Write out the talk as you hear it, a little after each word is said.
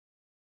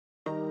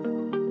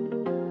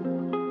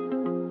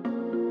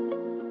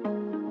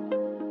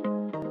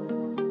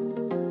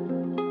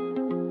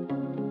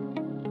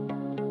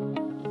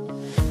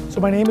So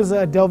my name is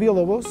Adel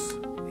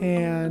Villalobos,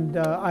 and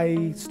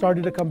I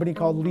started a company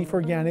called Lief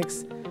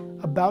Organics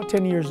about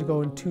 10 years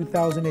ago in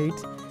 2008,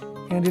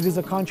 and it is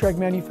a contract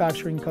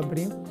manufacturing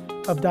company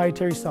of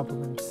dietary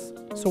supplements.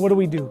 So what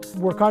do?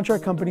 We're a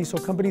contract company, so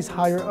companies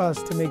hire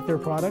us to make their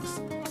products,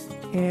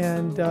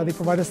 and they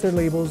provide us their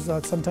labels,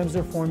 sometimes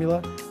their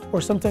formula, or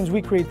sometimes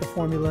we create the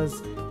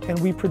formulas and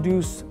we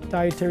produce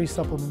dietary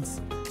supplements.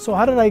 So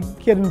how did I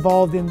get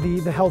involved in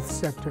the health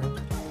sector?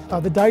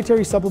 The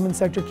dietary supplement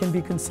sector can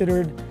be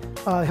considered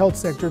a health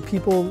sector,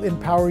 people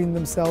empowering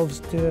themselves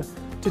to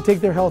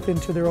take their health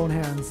into their own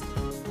hands.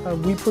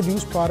 We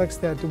produce products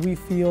that we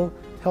feel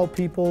help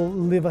people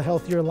live a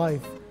healthier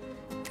life.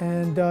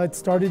 And it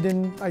started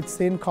I'd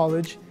say in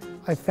college.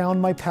 I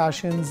found my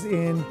passions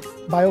in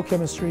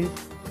biochemistry,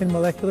 in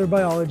molecular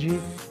biology,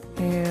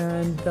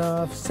 and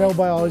cell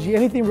biology.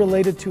 Anything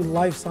related to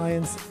life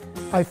science,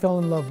 I fell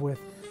in love with.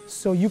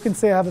 So you can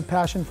say I have a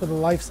passion for the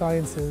life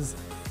sciences,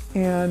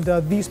 and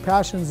these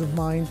passions of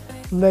mine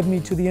led me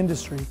to the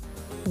industry.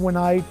 When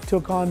I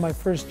took on my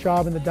first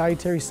job in the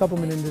dietary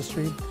supplement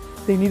industry,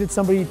 they needed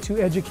somebody to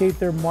educate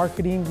their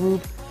marketing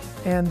group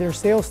and their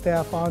sales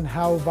staff on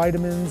how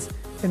vitamins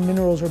and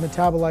minerals are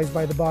metabolized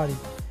by the body.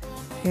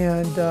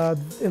 And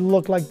it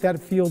looked like that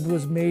field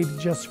was made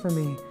just for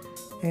me.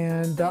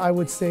 And I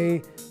would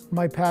say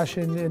my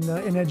passion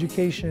in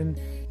education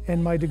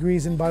and my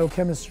degrees in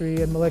biochemistry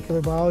and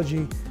molecular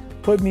biology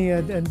put me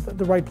at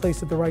the right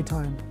place at the right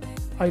time.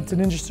 It's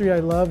an industry I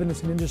love, and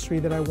it's an industry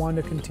that I want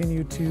to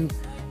continue to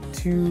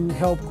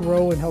help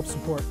grow and help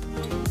support.